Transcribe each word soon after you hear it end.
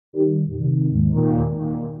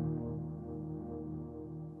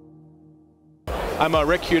I'm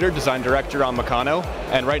Rick Huter, Design Director on Meccano,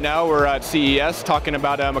 and right now we're at CES talking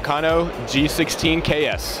about Meccano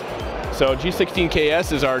G16KS. So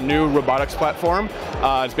G16KS is our new robotics platform.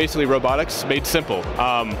 It's basically robotics made simple.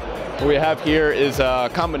 What we have here is a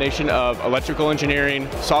combination of electrical engineering,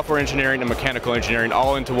 software engineering, and mechanical engineering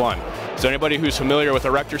all into one. So anybody who's familiar with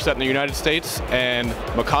erector set in the United States and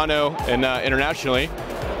Meccano and internationally,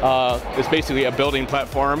 it's basically a building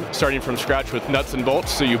platform starting from scratch with nuts and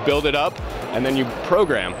bolts. So you build it up and then you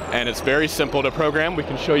program. And it's very simple to program. We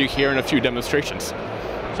can show you here in a few demonstrations.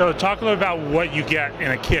 So talk a little about what you get in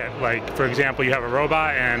a kit. Like, for example, you have a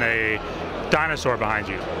robot and a dinosaur behind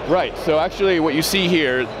you. Right, so actually what you see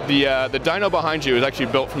here, the dyno behind you is actually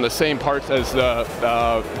built from the same parts as the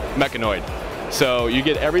Meccanoid. So you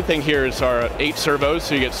get everything here is our 8 servos,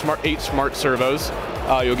 so you get 8 smart servos.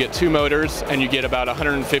 You'll get 2 motors, and you get about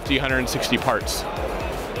 150, 160 parts.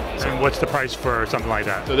 And what's the price for something like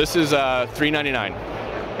that? So this is $399,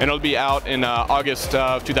 and it'll be out in August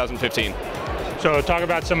of 2015. So talk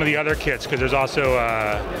about some of the other kits, because there's also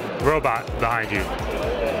a robot behind you.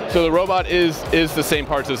 So the robot is the same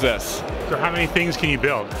parts as this. So how many things can you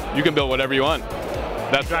build? You can build whatever you want.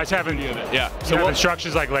 That's you guys have yeah. So we'll have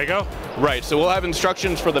instructions like Lego? Right, so we'll have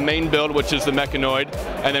instructions for the main build, which is the Meccanoid,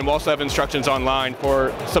 and then we'll also have instructions online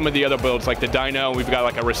for some of the other builds, like the dyno. We've got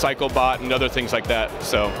like a recycle bot and other things like that.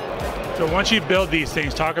 So once you build these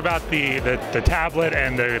things, talk about the tablet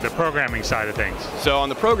and the programming side of things. So on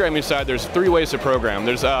the programming side, there's 3 ways to program.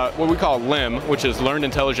 There's what we call LIM, which is Learned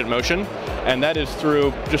Intelligent Motion, and that is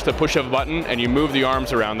through just a push of a button and you move the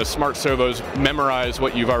arms around. The smart servos memorize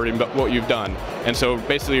what you've done, and so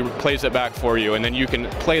basically it plays it back for you, and then you can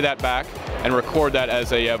play that back and record that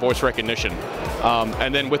as a voice recognition.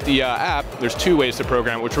 And then with the app, there's 2 ways to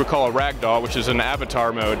program, which we call a ragdoll, which is an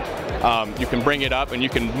avatar mode. You can bring it up and you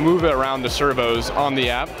can move it around the servos on the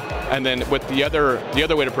app, and then with the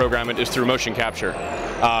other way to program it is through motion capture,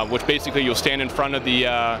 which basically you'll stand in front of the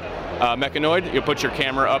Meccanoid, you'll put your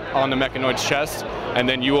camera up on the Meccanoid's chest, and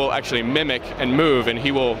then you will actually mimic and move, and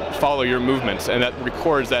he will follow your movements, and that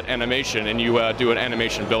records that animation, and you do an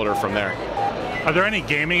animation builder from there. Are there any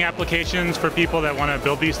gaming applications for people that want to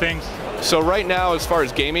build these things? So right now, as far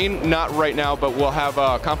as gaming, not right now, but we'll have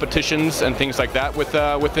competitions and things like that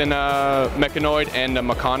within Meccanoid and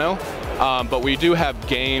Meccano. But we do have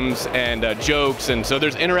games and jokes, and so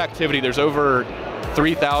there's interactivity. There's over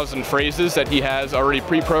 3,000 phrases that he has already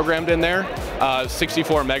pre-programmed in there,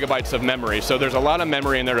 64 megabytes of memory. So there's a lot of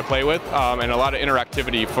memory in there to play with, and a lot of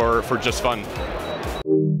interactivity for just fun.